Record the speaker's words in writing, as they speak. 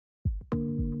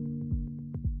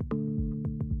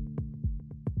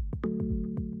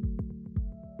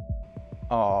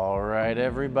All right,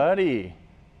 everybody.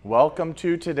 Welcome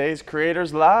to today's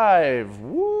Creators Live.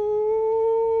 Woo!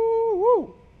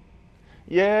 Woo!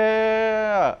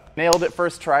 Yeah! Nailed it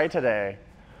first try today.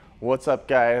 What's up,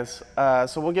 guys?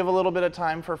 So we'll give a little bit of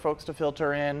time for folks to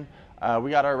filter in.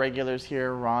 We got our regulars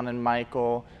here, Ron and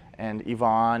Michael and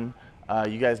Yvonne.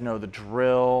 You guys know the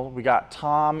drill. We got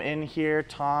Tom in here.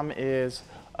 Tom is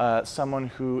someone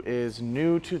who is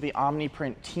new to the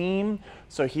OmniPrint team,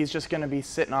 so he's just going to be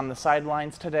sitting on the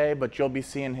sidelines today, but you'll be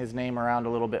seeing his name around a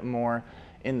little bit more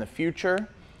in the future.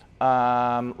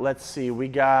 Let's see, we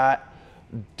got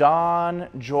Dawn,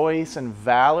 Joyce, and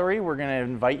Valerie. We're going to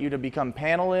invite you to become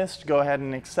panelists. Go ahead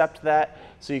and accept that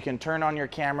so you can turn on your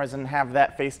cameras and have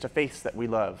that face-to-face that we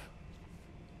love.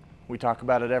 We talk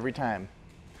about it every time.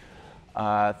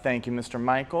 Thank you, Mr.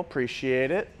 Michael.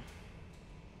 Appreciate it.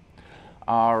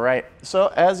 All right,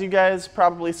 so as you guys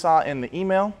probably saw in the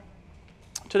email,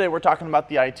 today we're talking about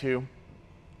the i2.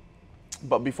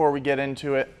 But before we get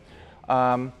into it,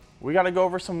 we got to go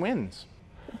over some wins.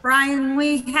 Bryan,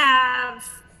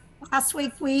 last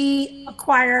week we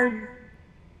acquired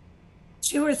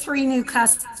 2 or 3 new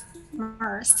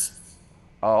customers.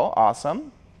 Oh,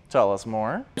 awesome. Tell us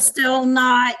more. Still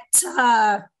not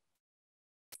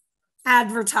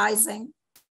advertising.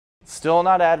 Still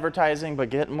not advertising,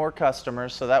 but getting more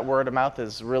customers, so that word of mouth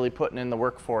is really putting in the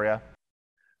work for you.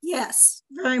 Yes,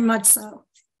 very much so.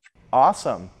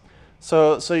 Awesome.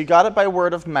 So you got it by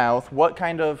word of mouth. What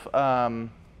kind of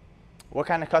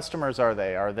customers are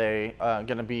they? Are they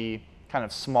going to be kind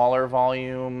of smaller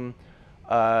volume,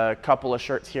 a couple of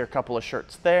shirts here, a couple of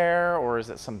shirts there, or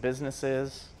is it some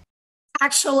businesses?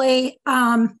 Actually,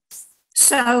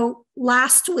 so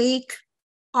last week,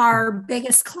 our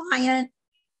biggest client,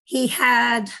 he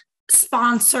had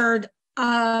sponsored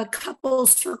a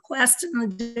couples request in the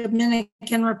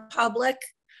Dominican Republic.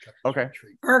 Okay.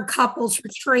 Or a couples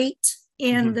retreat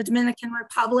in the Dominican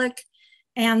Republic.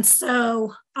 And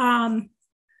so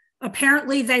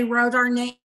apparently they wrote our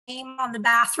name on the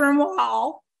bathroom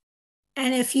wall.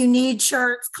 And if you need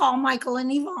shirts, call Michael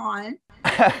and Yvonne.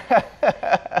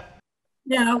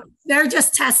 No, they're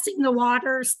just testing the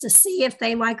waters to see if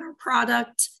they like our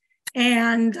product.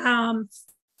 And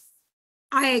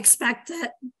I expect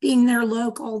that being their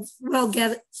local, we'll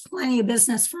get plenty of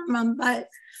business from them. But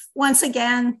once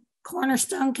again,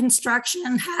 Cornerstone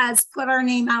Construction has put our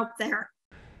name out there.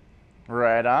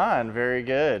 Right on. Very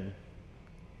good.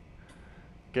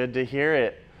 Good to hear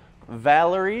it.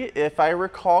 Valerie, if I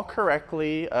recall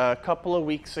correctly, a couple of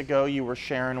weeks ago, you were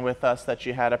sharing with us that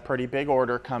you had a pretty big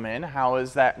order come in. How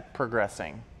is that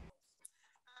progressing?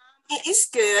 It's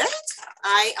good.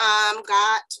 I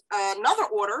got another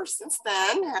order since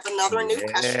then. Have another new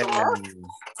customer.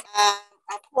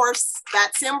 Of course,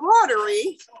 that's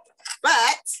embroidery,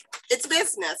 but it's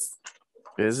business.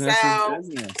 Business is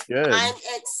business. Good. I'm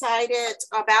excited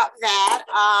about that.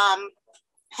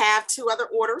 Have 2 other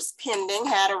orders pending.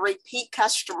 Had a repeat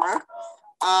customer.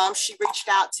 She reached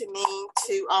out to me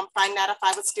to find out if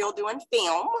I was still doing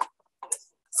film.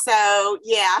 So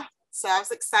yeah. So I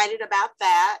was excited about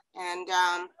that, and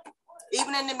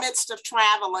even in the midst of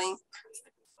traveling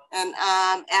and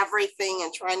everything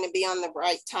and trying to be on the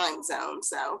right time zone.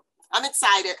 So I'm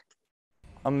excited.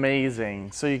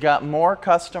 Amazing. So you got more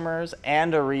customers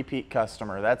and a repeat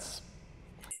customer. That's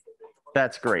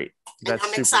great. That's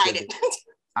I'm excited.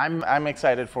 I'm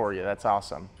excited for you. That's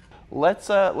awesome. Let's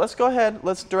go ahead.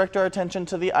 Let's direct our attention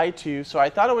to the i2. So I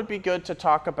thought it would be good to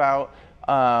talk about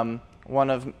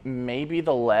one of maybe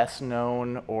the less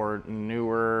known or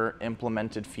newer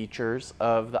implemented features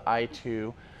of the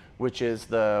i2, which is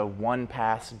the One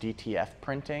Pass DTF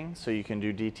printing. So you can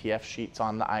do DTF sheets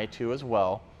on the i2 as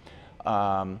well.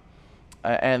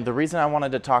 And the reason I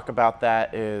wanted to talk about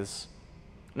that is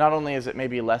not only is it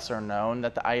maybe lesser known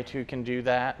that the i2 can do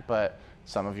that, but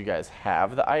some of you guys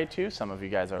have the i2, some of you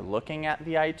guys are looking at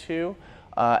the i2,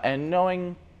 and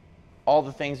knowing all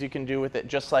the things you can do with it,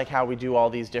 just like how we do all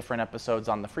these different episodes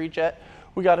on the FreeJet,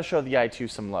 we got to show the i2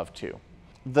 some love too.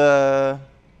 The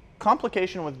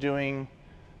complication with doing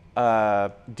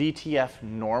DTF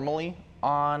normally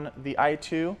on the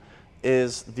i2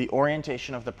 is the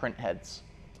orientation of the print heads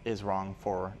is wrong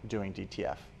for doing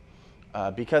DTF.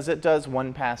 Because it does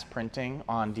one pass printing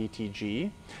on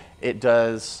DTG, it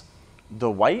does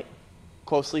the white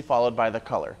closely followed by the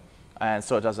color. And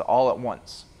so it does it all at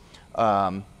once.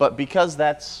 But because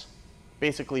that's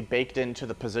basically baked into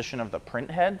the position of the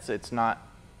print heads, it's not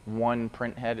one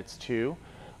print head, it's 2.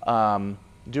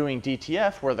 Doing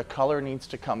DTF, where the color needs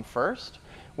to come first,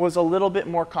 was a little bit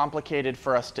more complicated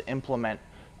for us to implement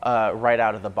right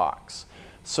out of the box.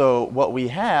 So what we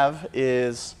have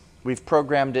is we've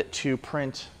programmed it to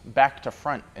print back to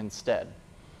front instead.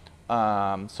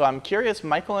 So I'm curious,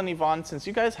 Michael and Yvonne, since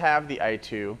you guys have the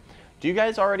i2, do you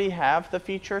guys already have the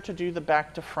feature to do the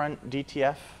back to front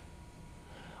DTF?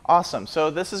 Awesome. So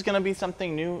this is going to be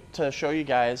something new to show you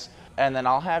guys, and then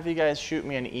I'll have you guys shoot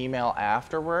me an email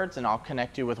afterwards, and I'll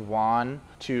connect you with Juan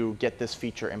to get this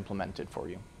feature implemented for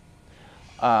you.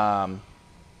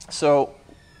 So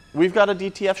we've got a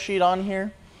DTF sheet on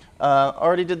here.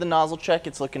 Already did the nozzle check.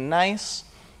 It's looking nice.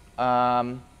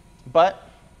 But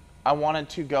I wanted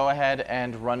to go ahead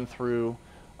and run through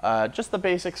just the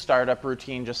basic startup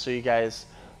routine just so you guys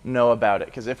know about it.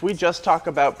 Because if we just talk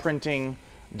about printing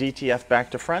DTF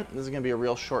back to front, this is going to be a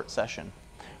real short session.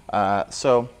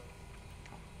 So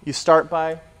you start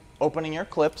by opening your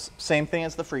clips, same thing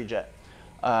as the FreeJet.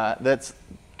 That's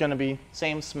going to be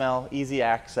same smell, easy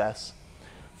access.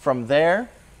 From there,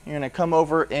 you're going to come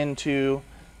over into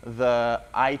the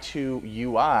i2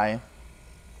 UI.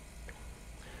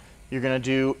 You're going to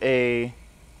do a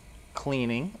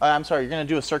cleaning. I'm sorry, you're going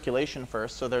to do a circulation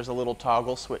first. So there's a little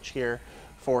toggle switch here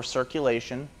for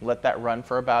circulation. Let that run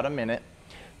for about a minute.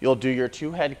 You'll do your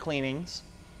 2 head cleanings,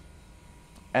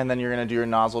 and then you're going to do your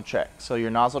nozzle check. So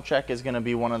your nozzle check is going to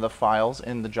be one of the files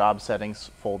in the job settings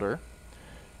folder.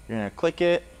 You're going to click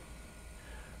it,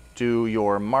 do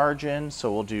your margin.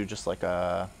 So we'll do just like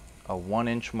a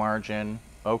 1-inch margin.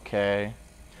 Okay.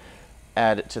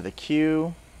 Add it to the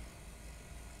queue.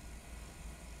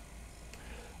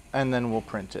 And then we'll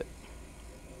print it.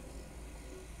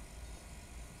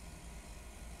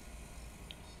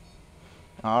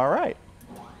 All right.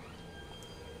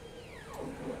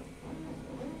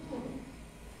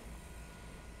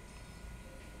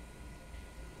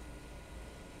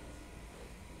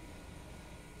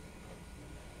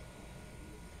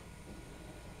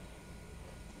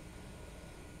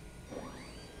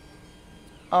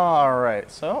 All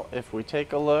right, so if we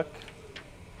take a look,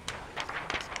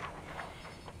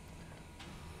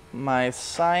 my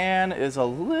cyan is a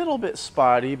little bit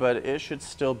spotty, but it should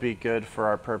still be good for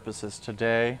our purposes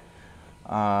today.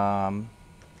 And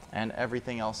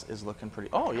everything else is looking pretty,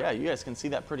 oh yeah, you guys can see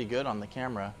that pretty good on the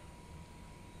camera.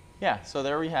 Yeah, so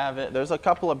there we have it. There's a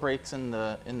couple of breaks in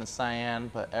the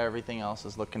cyan, but everything else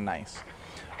is looking nice.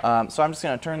 So I'm just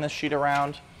gonna turn this sheet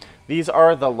around. These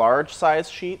are the large size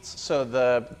sheets. So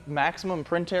the maximum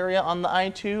print area on the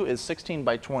i2 is 16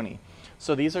 by 20.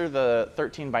 So these are the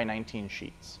 13 by 19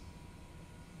 sheets.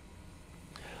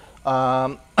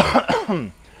 All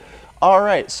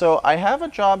right, so I have a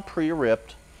job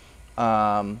pre-ripped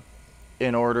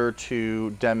in order to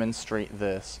demonstrate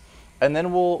this. And then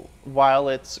while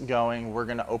it's going, we're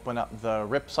gonna open up the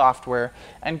RIP software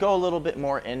and go a little bit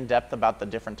more in depth about the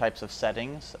different types of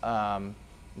settings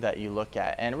that you look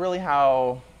at, and really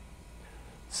how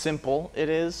simple it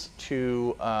is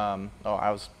to, oh, I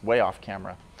was way off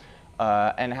camera,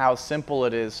 and how simple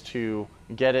it is to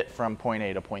get it from point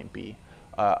A to point B.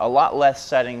 A lot less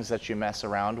settings that you mess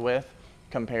around with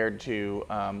compared to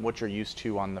what you're used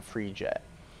to on the FreeJet.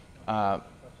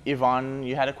 Yvonne,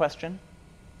 you had a question?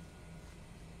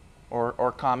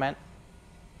 Or comment?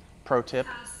 Pro tip?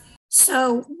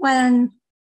 So when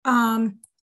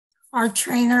our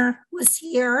trainer was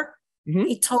here,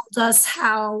 he told us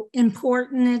how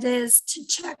important it is to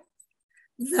check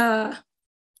the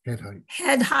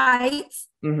head height,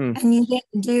 and you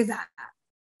didn't do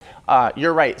that.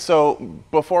 You're right. So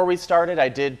before we started, I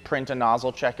did print a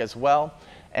nozzle check as well,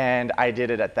 and I did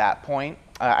it at that point.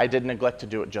 I did neglect to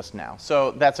do it just now.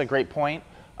 So that's a great point.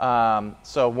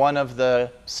 So one of the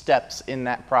steps in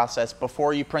that process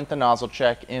before you print the nozzle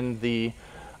check in the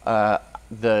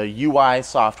UI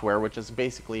software, which is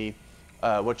basically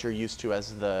what you're used to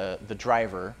as the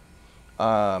driver,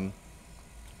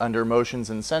 under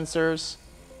motions and sensors,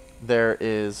 there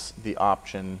is the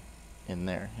option in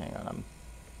there. Hang on, I'm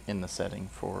in the setting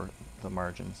for the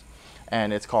margins,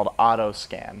 and it's called auto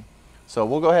scan. So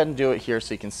we'll go ahead and do it here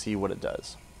so you can see what it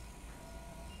does.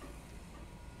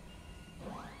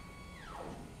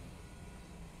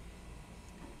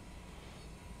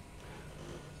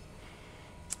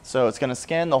 So it's going to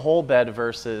scan the whole bed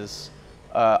versus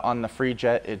on the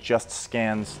FreeJet, it just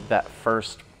scans that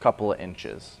first couple of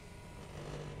inches.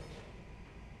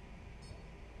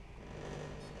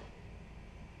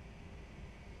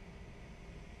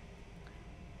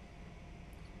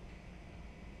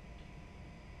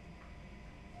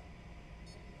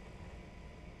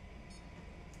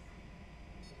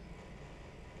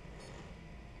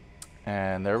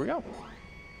 And there we go.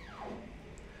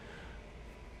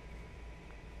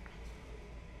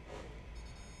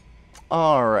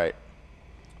 All right.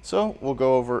 So we'll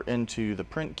go over into the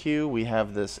print queue. We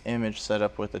have this image set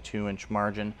up with a 2-inch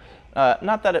margin.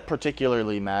 Not that it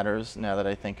particularly matters now that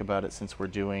I think about it, since we're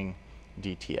doing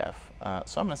DTF.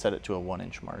 So I'm going to set it to a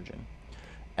 1-inch margin.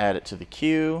 Add it to the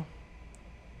queue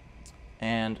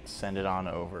and send it on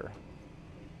over.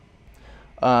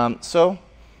 So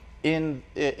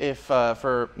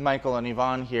for Michael and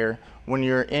Yvonne here, when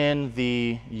you're in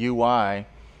the UI,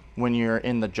 when you're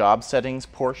in the job settings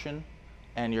portion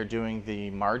and you're doing the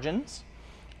margins,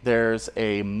 there's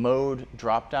a mode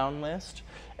drop-down list,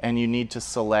 and you need to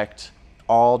select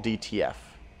all DTF.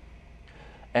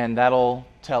 And that'll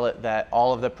tell it that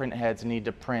all of the print heads need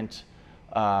to print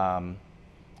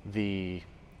the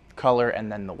color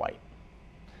and then the white.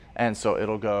 And so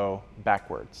it'll go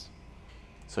backwards.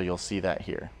 So you'll see that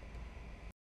here.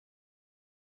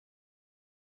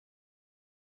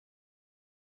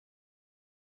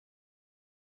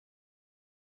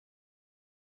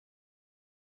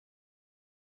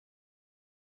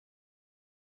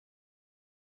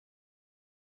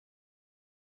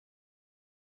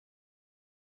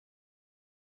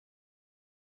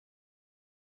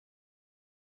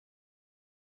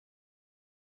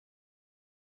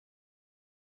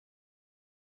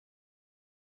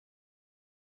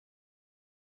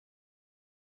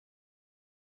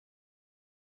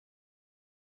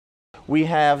 We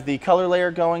have the color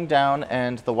layer going down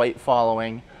and the white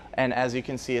following, and as you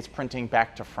can see, it's printing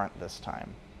back to front this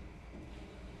time.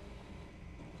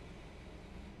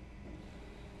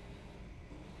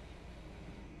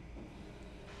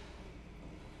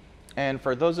 And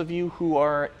for those of you who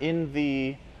are in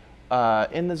the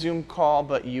Zoom call,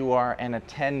 but you are an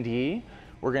attendee,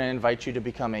 we're going to invite you to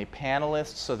become a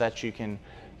panelist so that you can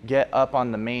get up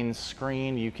on the main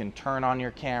screen, you can turn on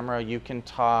your camera, you can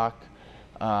talk,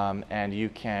 and you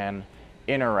can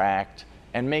interact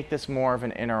and make this more of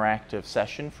an interactive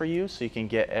session for you, so you can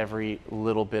get every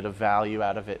little bit of value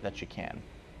out of it that you can.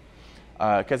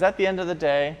 Because at the end of the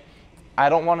day, I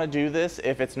don't want to do this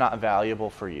if it's not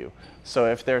valuable for you. So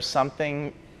if there's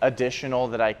something additional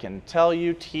that I can tell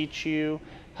you, teach you,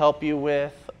 help you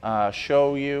with,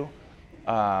 show you,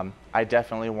 I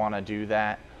definitely want to do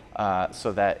that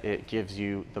so that it gives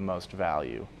you the most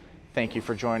value. Thank you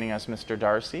for joining us, Mr.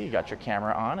 Darcy. You got your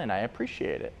camera on, and I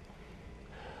appreciate it.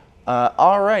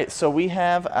 All right, so we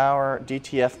have our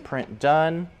DTF print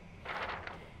done.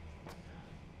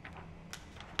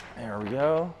 There we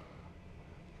go.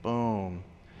 Boom.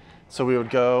 So we would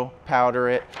go powder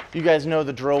it. You guys know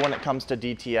the drill when it comes to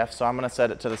DTF, so I'm going to set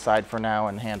it to the side for now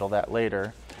and handle that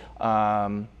later.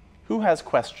 Who has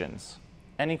questions?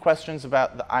 Any questions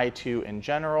about the i2 in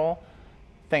general?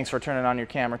 Thanks for turning on your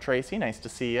camera, Tracy. Nice to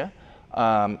see you.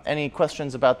 Any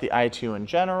questions about the i2 in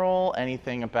general?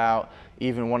 Anything about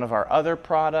even one of our other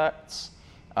products?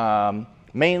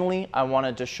 Mainly, I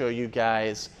wanted to show you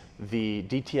guys the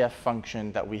DTF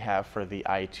function that we have for the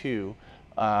i2,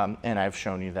 and I've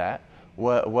shown you that.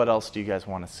 What else do you guys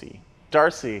want to see?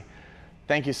 Darcy,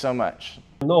 thank you so much.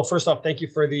 No, first off, thank you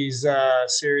for these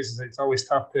series. It's always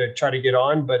tough to try to get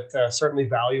on, but certainly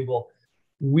valuable.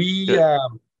 We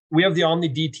have the Omni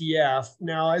DTF.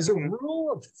 Now, as a rule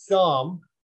of thumb,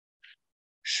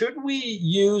 should we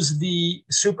use the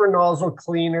super nozzle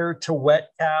cleaner to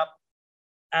wet cap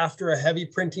after a heavy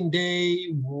printing day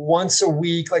once a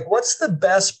week? Like, what's the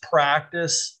best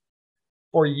practice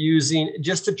for using,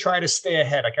 just to try to stay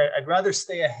ahead? Like, I'd rather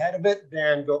stay ahead of it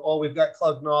than go, oh, we've got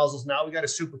clogged nozzles, now we got to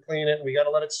super clean it and we got to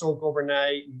let it soak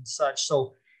overnight and such.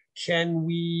 So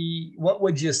what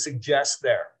would you suggest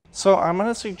there? So I'm going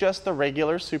to suggest the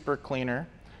regular super cleaner.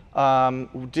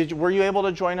 Were you able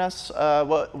to join us,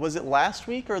 what was it, last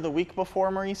week or the week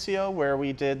before, Mauricio, where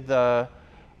we did the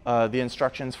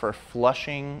instructions for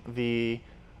flushing the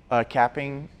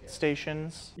capping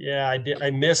stations? Yeah, I did.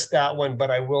 I missed that one, but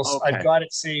I will. Okay. I've got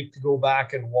it saved to go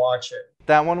back and watch it.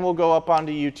 That one will go up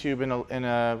onto YouTube in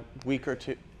a week or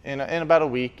two, in about a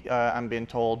week, I'm being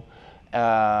told.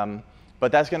 But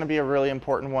that's going to be a really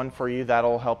important one for you.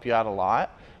 That'll help you out a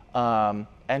lot.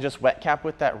 And just wet cap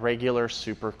with that regular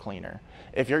super cleaner.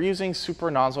 If you're using super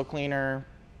nozzle cleaner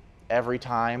every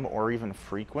time or even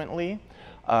frequently,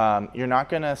 you're not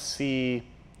going to see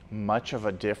much of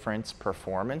a difference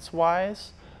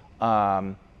performance-wise,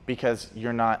 because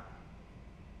you're not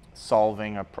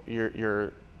solving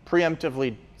you're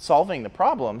preemptively solving the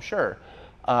problem, sure,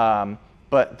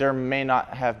 but there may not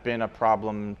have been a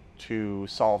problem to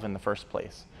solve in the first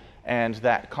place. And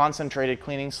that concentrated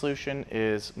cleaning solution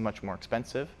is much more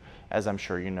expensive, as I'm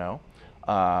sure you know.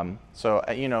 So,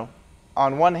 you know,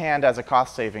 on one hand, as a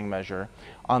cost-saving measure,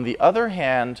 on the other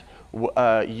hand,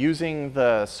 using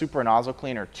the super nozzle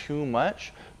cleaner too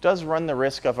much does run the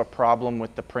risk of a problem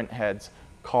with the print heads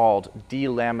called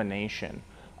delamination.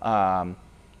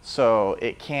 So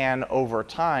it can, over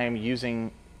time,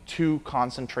 using too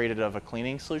concentrated of a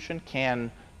cleaning solution,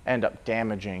 can end up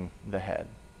damaging the head.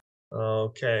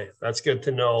 Okay, that's good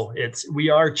to know. We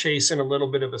are chasing a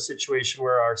little bit of a situation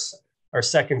where our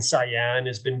second cyan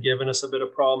has been giving us a bit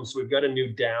of problems. We've got a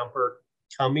new damper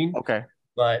coming. Okay.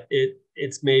 But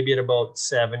it's maybe at about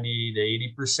 70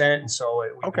 to 80%. And so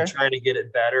we've been trying to get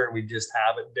it better, and we just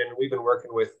haven't been. We've been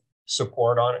working with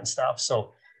support on it and stuff.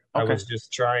 So I was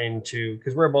just trying to,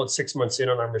 because we're about 6 months in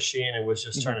on our machine, and was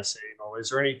just trying to say, is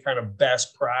there any kind of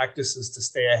best practices to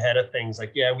stay ahead of things?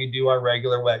 Like, yeah, we do our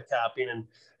regular wet capping and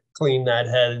clean that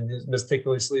head as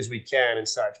meticulously as we can and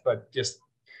such, but just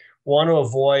want to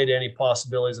avoid any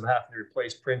possibilities of having to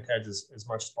replace print heads as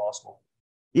much as possible.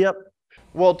 Yep.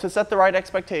 Well, to set the right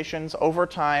expectations, over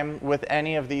time with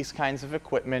any of these kinds of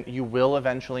equipment, you will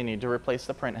eventually need to replace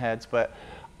the print heads, but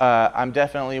I'm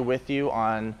definitely with you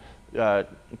on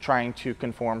trying to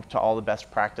conform to all the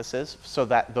best practices so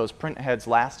that those print heads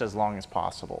last as long as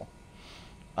possible.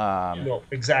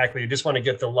 Exactly. You just want to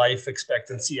get the life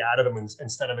expectancy out of them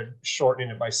instead of it shortening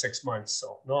it by 6 months.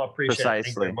 So no, I appreciate it. Thank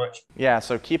you very much. Yeah,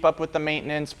 so keep up with the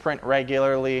maintenance, print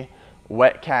regularly,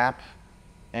 wet cap,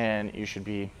 and you should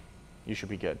be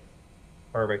good.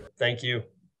 Perfect. Thank you.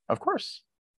 Of course.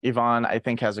 Yvonne, I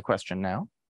think, has a question now.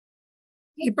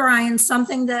 Hey, Bryan,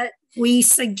 something that we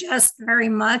suggest very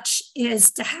much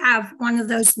is to have one of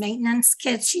those maintenance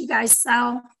kits you guys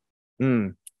sell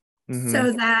so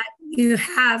that you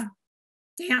have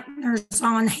dampeners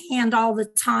on hand all the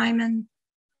time and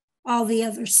all the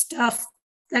other stuff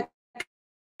that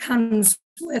comes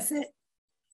with it.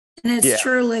 And it's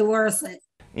truly worth it.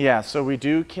 Yeah, so we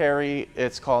do carry,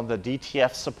 it's called the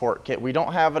DTF support kit. We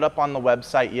don't have it up on the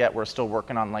website yet. We're still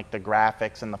working on like the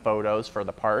graphics and the photos for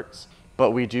the parts,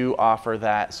 but we do offer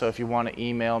that. So if you want to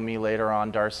email me later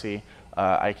on, Darcy,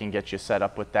 I can get you set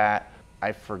up with that.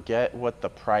 I forget what the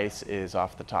price is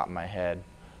off the top of my head.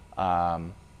 I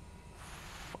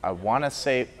want to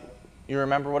say, you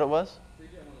remember what it was?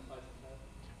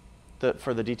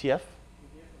 For the DTF?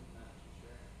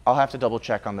 I'll have to double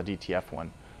check on the DTF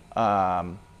one.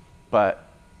 But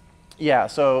yeah,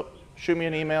 so shoot me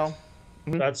an email.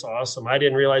 That's awesome. I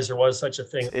didn't realize there was such a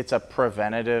thing. It's a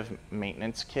preventative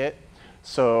maintenance kit.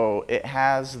 So it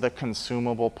has the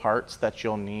consumable parts that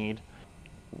you'll need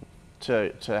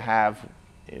to have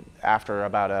after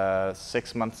about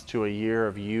 6 months to a year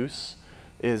of use.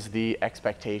 Is the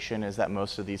expectation is that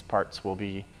most of these parts will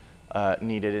be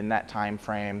needed in that time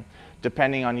frame.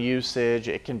 Depending on usage,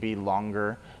 it can be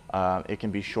longer, it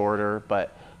can be shorter,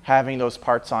 but having those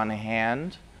parts on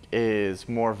hand is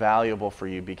more valuable for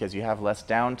you because you have less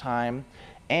downtime.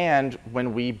 And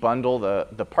when we bundle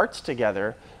the parts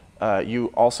together, you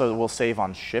also will save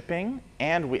on shipping,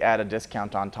 and we add a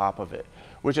discount on top of it,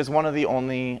 which is one of the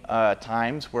only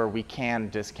times where we can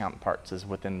discount parts is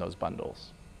within those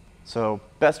bundles. So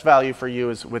best value for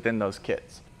you is within those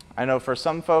kits. I know for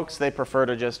some folks, they prefer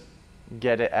to just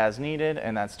get it as needed,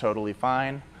 and that's totally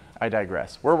fine. I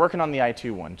digress. We're working on the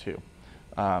i2 one too.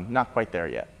 Not quite there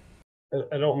yet.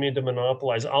 I don't mean to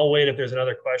monopolize. I'll wait if there's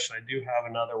another question. I do have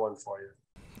another one for you.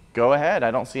 Go ahead.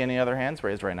 I don't see any other hands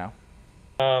raised right now.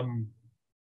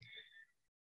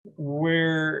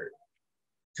 We're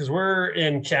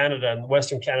in Canada, in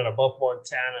Western Canada, above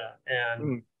Montana,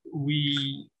 and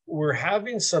we're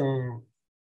having some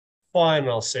fun,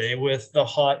 I'll say, with the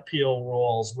hot peel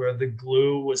rolls where the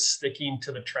glue was sticking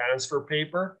to the transfer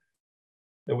paper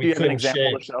that we couldn't shake. Do you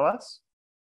have an example to show us?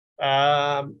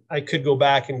 I could go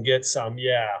back and get some,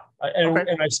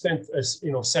 and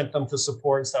I've sent them to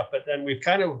support and stuff, but then we've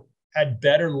kind of had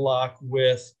better luck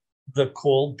with the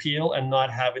cold peel and not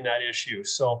having that issue.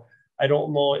 So I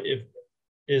don't know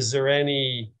is there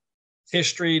any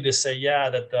history to say,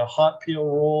 that the hot peel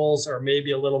rolls are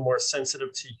maybe a little more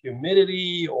sensitive to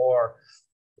humidity, or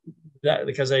that,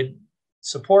 because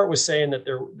support was saying that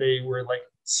they were like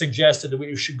suggested that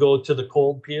we should go to the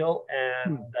cold peel,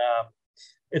 and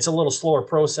it's a little slower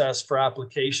process for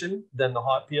application than the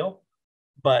hot peel,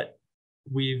 but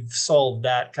we've solved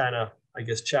that kind of, I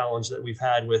guess, challenge that we've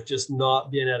had with just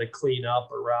not being able to clean all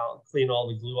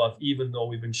the glue off, even though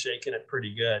we've been shaking it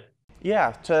pretty good.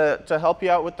 Yeah, to help you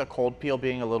out with the cold peel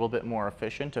being a little bit more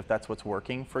efficient, if that's what's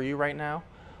working for you right now,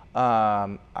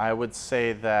 I would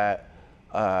say that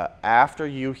after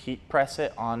you heat press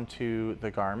it onto the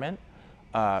garment,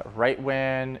 right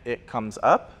when it comes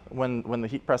up, when the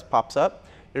heat press pops up,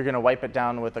 you're going to wipe it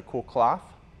down with a cool cloth,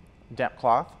 damp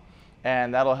cloth,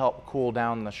 and that'll help cool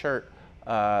down the shirt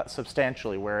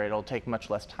substantially, where it'll take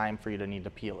much less time for you to need to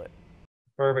peel it.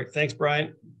 Perfect. Thanks,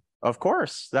 Bryan. Of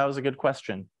course, that was a good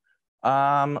question.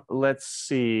 Let's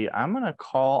see. I'm going to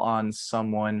call on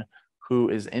someone who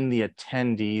is in the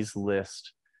attendees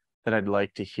list that I'd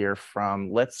like to hear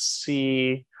from. Let's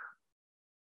see.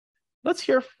 Let's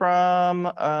hear from,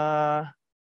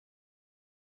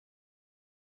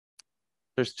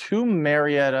 there's two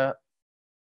Marietta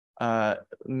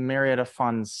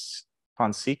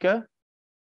Fonseca.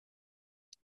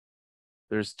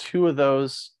 There's two of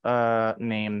those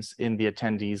names in the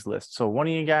attendees list. So one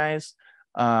of you guys,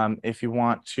 if you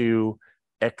want to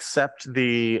accept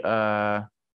the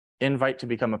invite to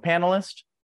become a panelist,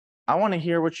 I want to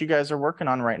hear what you guys are working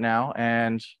on right now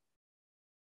and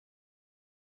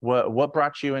what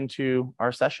brought you into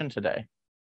our session today.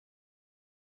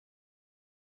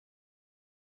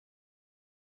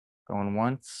 Going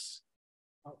once,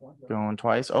 going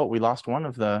twice. Oh, we lost one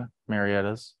of the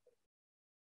Mariettas.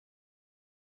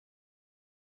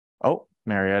 Oh,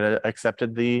 Marietta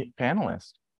accepted the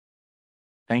panelist.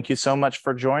 Thank you so much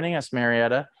for joining us,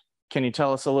 Marietta. Can you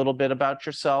tell us a little bit about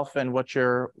yourself and what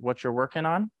you're working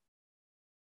on?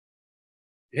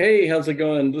 Hey, how's it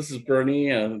going? This is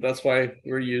Bernie. That's why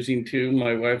we're using two.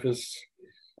 My wife is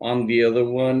on the other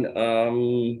one.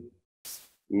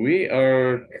 We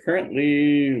are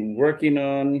currently working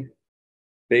on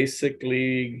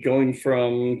basically going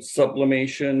from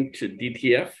sublimation to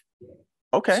DTF.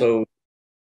 Okay. So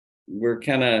we're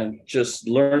kind of just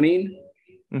learning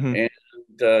and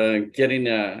getting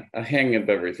a hang of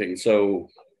everything. So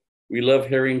we love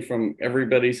hearing from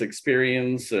everybody's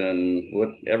experience and what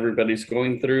everybody's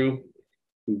going through,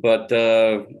 but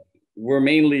we're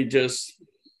mainly just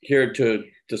here to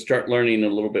start learning a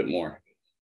little bit more.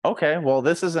 Okay, well,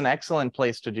 this is an excellent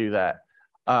place to do that.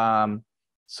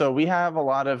 So we have a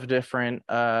lot of different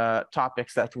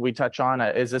topics that we touch on.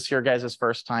 Is this your guys'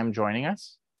 first time joining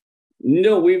us?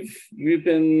 No, we've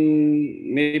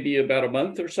been maybe about a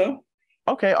month or so.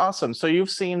 Okay, awesome. So you've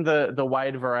seen the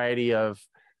wide variety of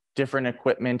different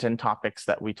equipment and topics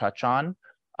that we touch on.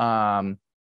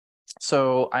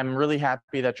 So I'm really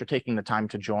happy that you're taking the time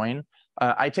to join.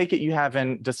 I take it you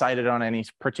haven't decided on any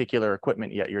particular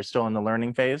equipment yet. You're still in the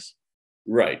learning phase?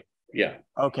 Right, yeah.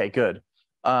 Okay, good.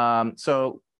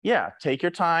 So yeah, take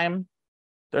your time.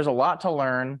 There's a lot to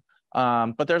learn,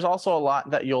 but there's also a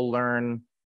lot that you'll learn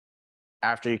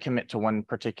after you commit to one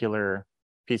particular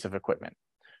piece of equipment.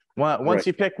 Once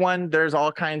you pick one, there's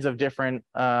all kinds of different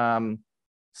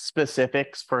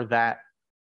specifics for that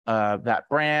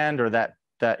brand or that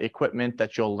equipment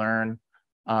that you'll learn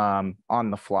on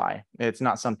the fly. It's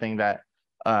not something that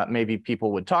maybe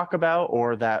people would talk about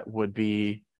or that would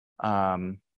be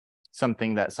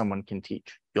something that someone can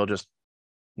teach. You'll just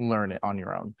learn it on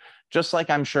your own. Just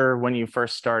like I'm sure when you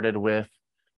first started with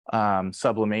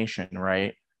sublimation,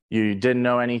 right? You didn't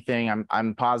know anything.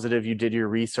 I'm positive you did your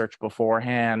research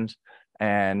beforehand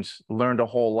and learned a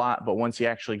whole lot, but once you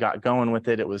actually got going with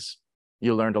it,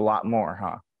 you learned a lot more,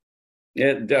 huh?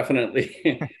 Yeah,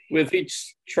 definitely. With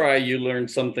each try, you learn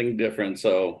something different.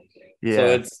 So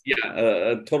it's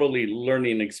a totally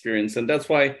learning experience, and that's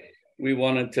why we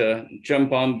wanted to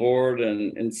jump on board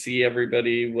and see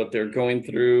everybody what they're going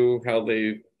through, how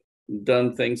they've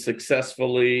done things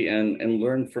successfully, and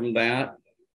learn from that,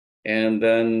 and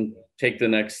then take the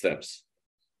next steps.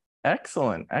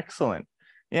 Excellent, excellent.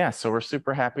 Yeah, so we're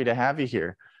super happy to have you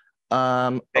here.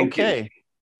 Thank okay. you.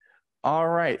 All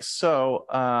right, so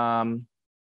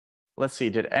let's see,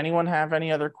 did anyone have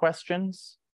any other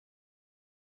questions?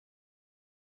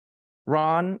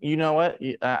 Ron, you know what?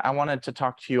 I wanted to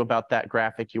talk to you about that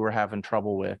graphic you were having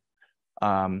trouble with,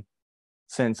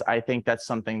 since I think that's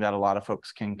something that a lot of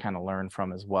folks can kind of learn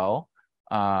from as well,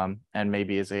 and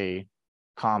maybe is a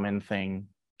common thing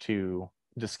to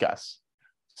discuss.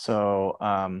 So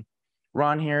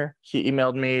Ron here, he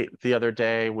emailed me the other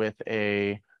day with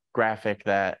a graphic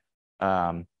that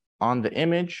on the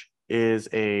image is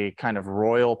a kind of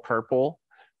royal purple,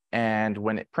 and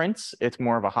when it prints, it's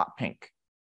more of a hot pink.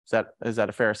 Is that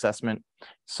a fair assessment?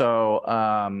 So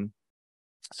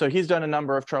so he's done a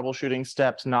number of troubleshooting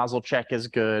steps. Nozzle check is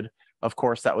good. Of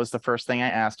course, that was the first thing I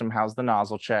asked him, how's the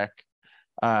nozzle check?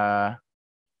 And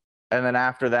then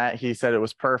after that, he said it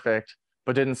was perfect,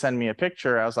 but didn't send me a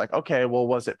picture. I was like, okay, well,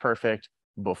 was it perfect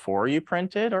before you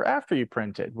printed or after you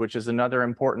printed? Which is another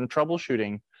important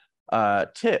troubleshooting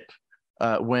tip.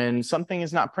 When something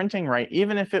is not printing right,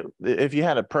 even if you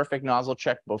had a perfect nozzle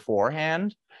check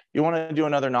beforehand, you want to do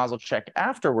another nozzle check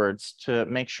afterwards to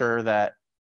make sure that,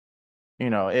 you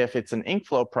know, if it's an ink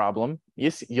flow problem,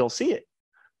 you'll see it.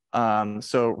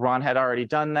 So Ron had already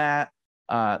done that.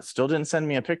 Still didn't send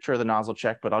me a picture of the nozzle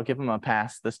check, but I'll give him a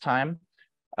pass this time.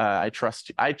 I trust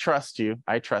you. I trust you.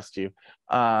 I trust you.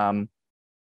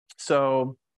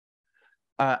 So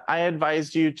I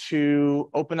advised you to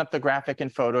open up the graphic in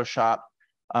Photoshop.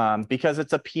 Because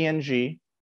it's a PNG,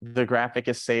 the graphic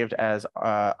is saved as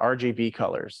RGB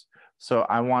colors. So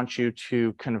I want you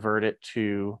to convert it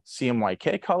to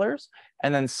CMYK colors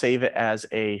and then save it as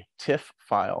a TIFF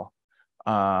file.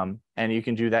 And you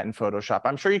can do that in Photoshop.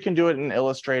 I'm sure you can do it in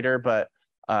Illustrator, but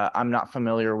I'm not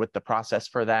familiar with the process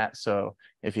for that. So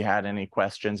if you had any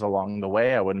questions along the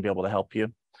way, I wouldn't be able to help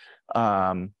you.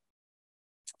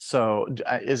 So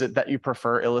is it that you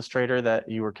prefer Illustrator, that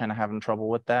you were kind of having trouble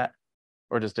with that,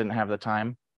 or just didn't have the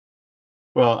time?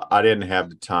 Well, I didn't have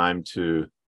the time to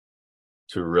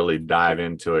really dive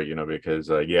into it, you know, because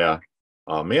me and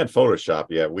Photoshop,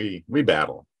 yeah, we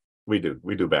battle. We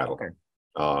do battle. Okay.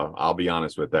 I'll be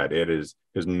honest with that. It is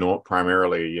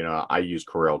primarily, you know, I use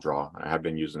CorelDRAW. I have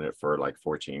been using it for like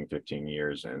 14, 15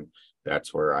 years, and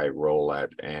that's where I roll at.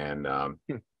 And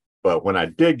but when I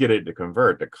did get it to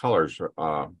convert the colors,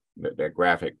 that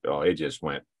graphic, it just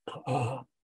went.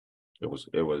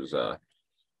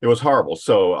 It was horrible.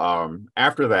 So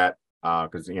after that,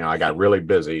 because you know I got really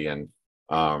busy, and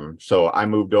so I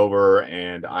moved over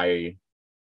and I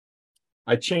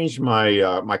changed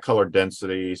my my color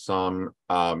density some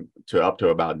to up to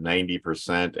about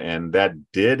 90%, and that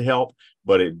did help,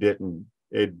 but it didn't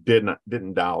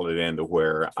dial it into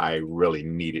where I really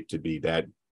needed to be that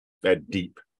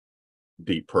deep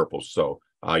purple. So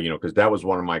you know, because that was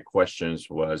one of my questions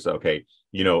was, okay,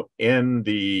 you know, in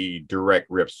the direct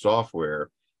rip software,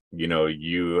 you know,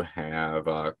 you have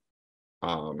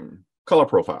color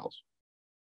profiles,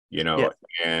 you know, yes.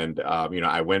 And you know,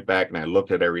 I went back and I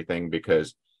looked at everything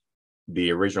because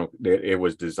the original, it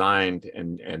was designed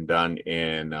and done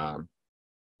in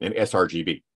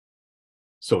sRGB.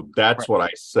 So that's right. What I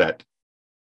set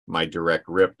my direct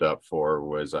ripped up for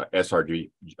was sRGB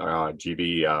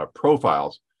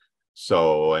profiles.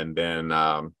 So, and then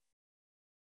I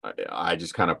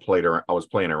just kind of played around. I was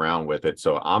playing around with it.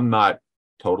 So I'm not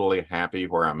totally happy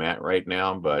where I'm at right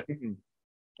now, but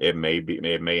it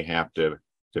may have to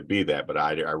be that. But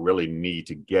I really need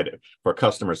to get it for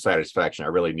customer satisfaction. I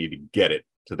really need to get it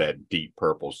to that deep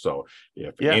purple. So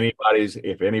if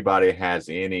anybody has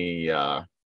any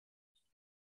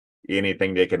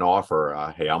anything they can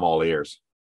offer, hey, I'm all ears.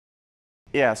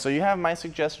 Yeah. So you have my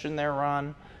suggestion there,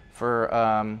 Ron,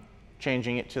 for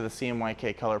changing it to the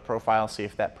CMYK color profile, see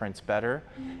if that prints better.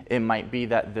 It might be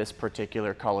that this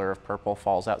particular color of purple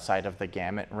falls outside of the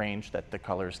gamut range that the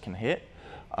colors can hit.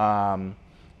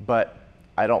 But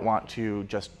I don't want to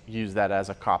just use that as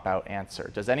a cop-out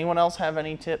answer. Does anyone else have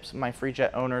any tips? My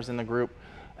FreeJet owners in the group,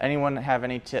 anyone have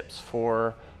any tips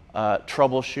for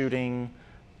troubleshooting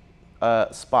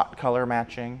spot color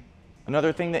matching?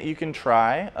 Another thing that you can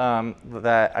try,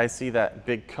 that I see that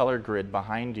big color grid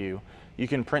behind you, you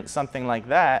can print something like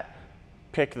that,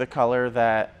 pick the color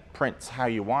that prints how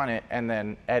you want it, and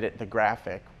then edit the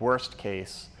graphic. Worst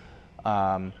case,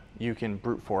 you can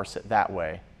brute force it that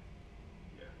way.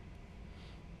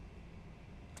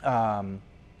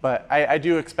 But I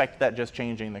do expect that just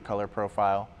changing the color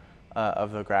profile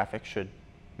of the graphic should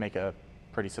make a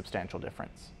pretty substantial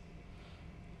difference.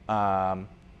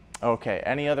 Okay,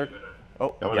 any other?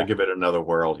 Oh, I want to give it another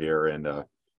whirl here, and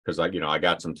because I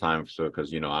got some time, so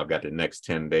because I've got the next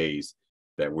 10 days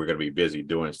that we're going to be busy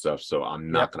doing stuff, so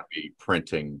I'm not going to be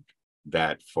printing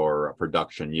that for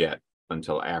production yet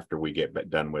until after we get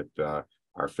done with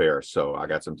our fair. So I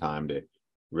got some time to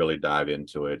really dive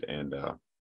into it and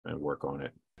work on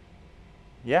it.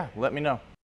 Yeah, let me know.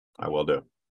 I will do.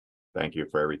 Thank you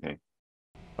for everything.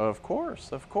 Of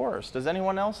course, of course. Does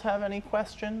anyone else have any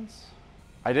questions?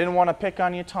 I didn't want to pick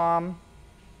on you, Tom,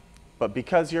 but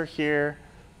because you're here,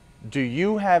 do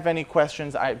you have any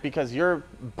questions? Because you're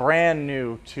brand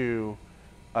new to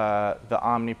the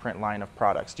OmniPrint line of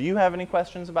products. Do you have any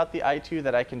questions about the i2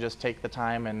 that I can just take the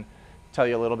time and tell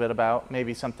you a little bit about?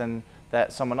 Maybe something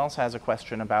that someone else has a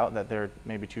question about that they're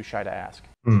maybe too shy to ask.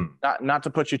 Not to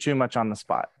put you too much on the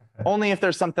spot. Only if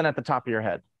there's something at the top of your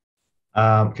head.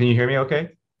 Can you hear me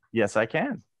okay? Yes, I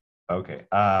can. Okay.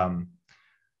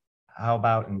 How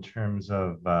about in terms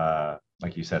of,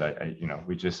 like you said,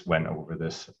 we just went over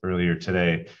this earlier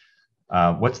today.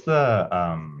 What's the,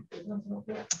 are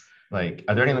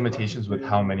there any limitations with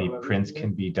how many prints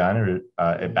can be done or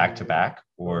back to back,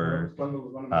 or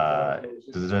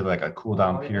is there like a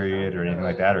cooldown period or anything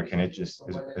like that, or can it just,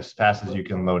 as fast as you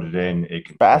can load it in, it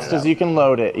can fast as you can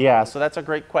load it? Yeah, so that's a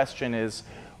great question, is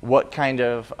what kind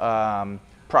of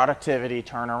productivity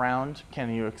turnaround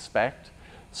can you expect?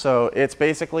 So it's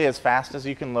basically as fast as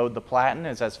you can load the platen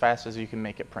is as fast as you can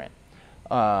make it print.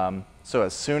 So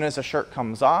as soon as a shirt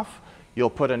comes off, you'll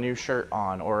put a new shirt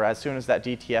on, or as soon as that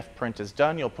DTF print is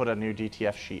done, you'll put a new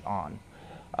DTF sheet on.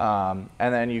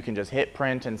 And then you can just hit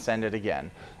print and send it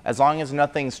again. As long as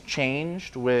nothing's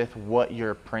changed with what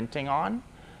you're printing on.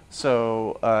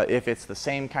 So if it's the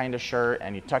same kind of shirt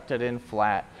and you tucked it in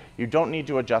flat, you don't need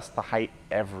to adjust the height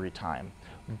every time.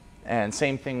 And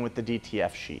same thing with the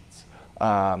DTF sheets.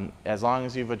 As long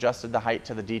as you've adjusted the height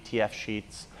to the DTF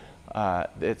sheets,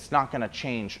 it's not going to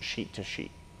change sheet to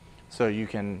sheet. So you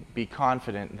can be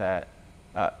confident that,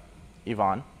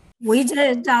 Yvonne? We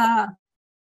did,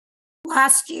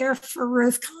 last year for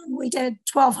RoofCon, we did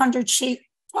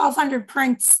 1,200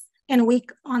 prints in a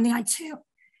week on the i2.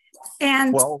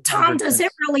 And Tom, does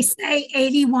it really say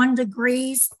 81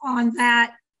 degrees on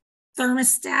that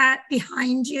thermostat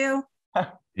behind you?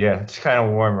 Yeah, it's kind of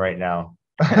warm right now.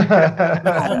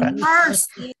 Oh,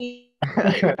 mercy.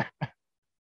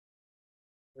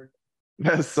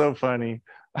 That's so funny.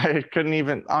 I couldn't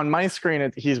even, on my screen,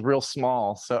 he's real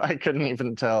small, so I couldn't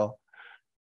even tell.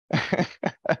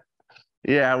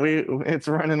 Yeah, it's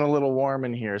running a little warm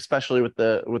in here, especially with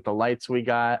the lights we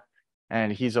got,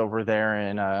 and he's over there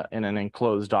in an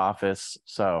enclosed office.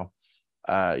 So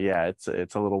yeah, it's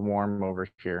a little warm over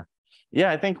here. Yeah,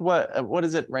 I think what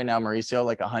is it right now, Mauricio?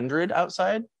 Like 100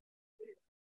 outside?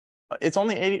 It's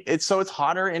only 80. So it's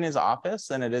hotter in his office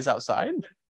than it is outside?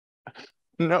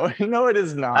 No, it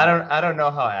is not. I don't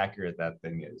know how accurate that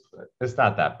thing is, but it's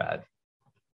not that bad.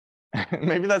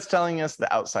 Maybe that's telling us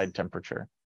the outside temperature.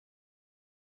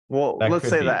 Well, That let's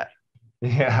could say be. that.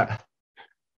 Yeah.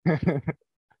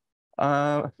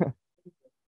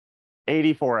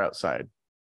 84 outside,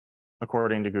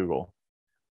 according to Google.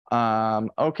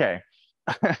 Okay.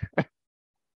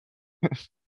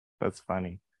 That's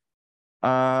funny.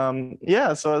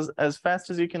 Yeah, so as fast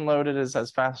as you can load it is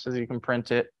as fast as you can print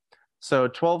it. So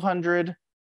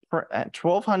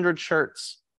 1,200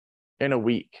 shirts in a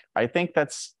week. I think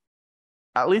that's,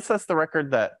 at least that's the record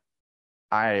that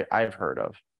I've heard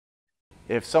of.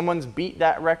 If someone's beat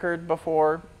that record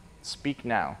before, speak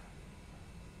now.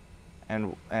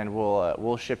 And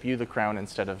we'll ship you the crown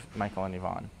instead of Michael and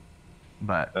Yvonne.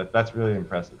 But that's really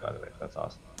impressive, by the way. That's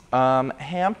awesome.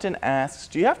 Hampton asks,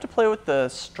 do you have to play with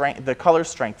the color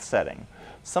strength setting?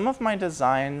 Some of my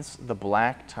designs, the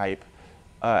black type,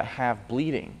 have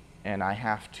bleeding, and I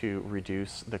have to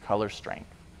reduce the color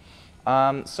strength.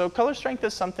 So color strength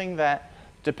is something that,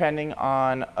 depending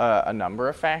on a number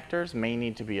of factors, may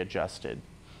need to be adjusted.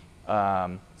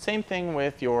 Same thing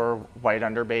with your white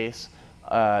underbase.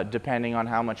 Depending on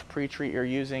how much pre-treat you're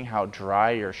using, how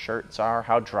dry your shirts are,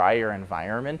 how dry your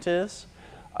environment is.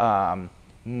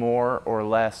 More or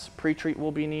less pre-treat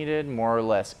will be needed, more or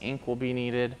less ink will be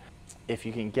needed. If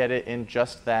you can get it in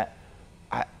just that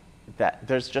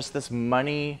there's just this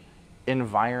money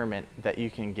environment that you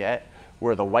can get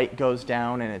where the white goes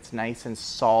down and it's nice and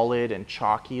solid and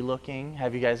chalky looking.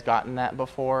 Have you guys gotten that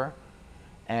before?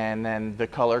 And then the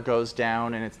color goes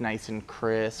down and it's nice and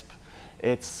crisp.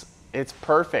 It's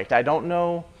perfect. I don't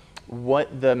know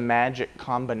what the magic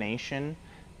combination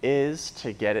is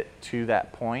to get it to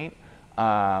that point.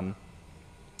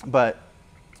 But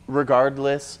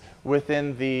regardless,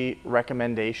 within the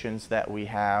recommendations that we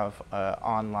have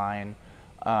online,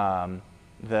 I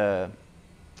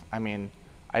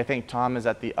think Tom is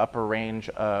at the upper range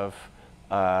of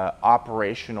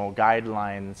operational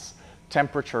guidelines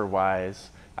temperature-wise.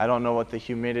 I don't know what the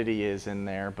humidity is in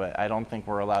there, but I don't think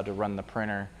we're allowed to run the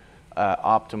printer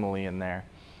optimally in there.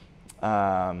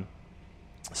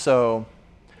 So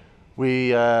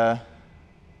we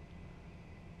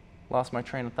lost my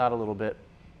train of thought a little bit.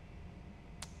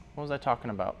 What was I talking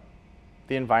about?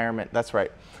 The environment, that's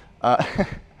right.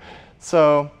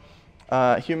 So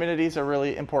humidity is a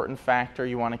really important factor.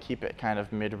 You want to keep it kind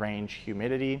of mid-range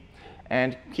humidity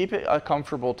and keep it a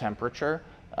comfortable temperature.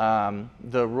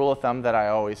 The rule of thumb that I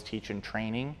always teach in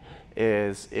training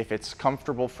is if it's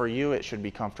comfortable for you, it should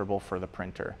be comfortable for the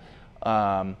printer.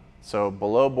 So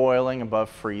below boiling, above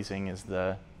freezing is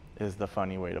the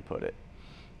funny way to put it.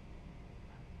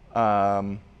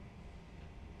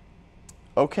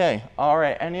 Okay, all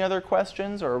right, any other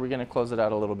questions, or are we going to close it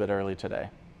out a little bit early today?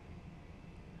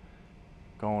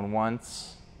 Going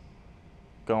once,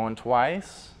 going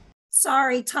twice.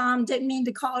 Sorry, Tom, didn't mean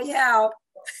to call you out.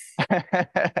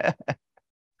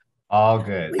 All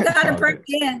good. We got to break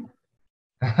in.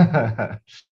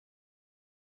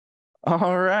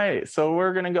 All right, so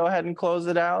we're going to go ahead and close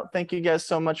it out. Thank you guys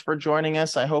so much for joining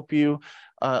us. I hope you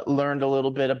learned a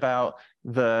little bit about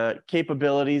the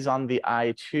capabilities on the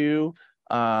i2.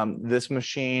 This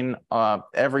machine,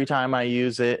 every time I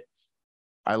use it,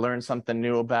 I learned something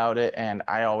new about it, and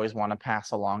I always want to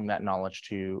pass along that knowledge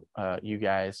to you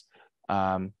guys,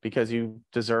 because you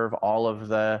deserve all of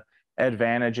the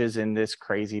advantages in this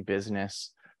crazy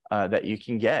business that you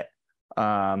can get.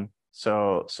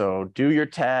 So do your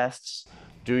tests,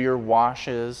 do your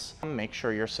washes. Make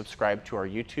sure you're subscribed to our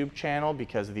YouTube channel,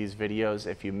 because these videos,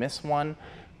 if you miss one,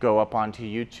 go up onto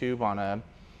YouTube on a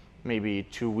maybe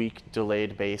 2-week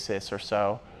delayed basis or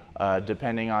so,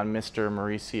 depending on Mr.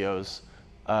 Mauricio's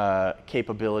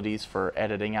capabilities for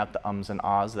editing out the ums and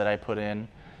ahs that I put in.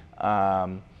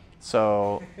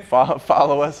 So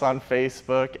follow us on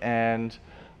Facebook, and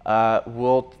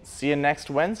we'll see you next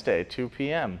Wednesday, 2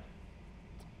 p.m.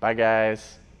 Bye,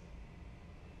 guys.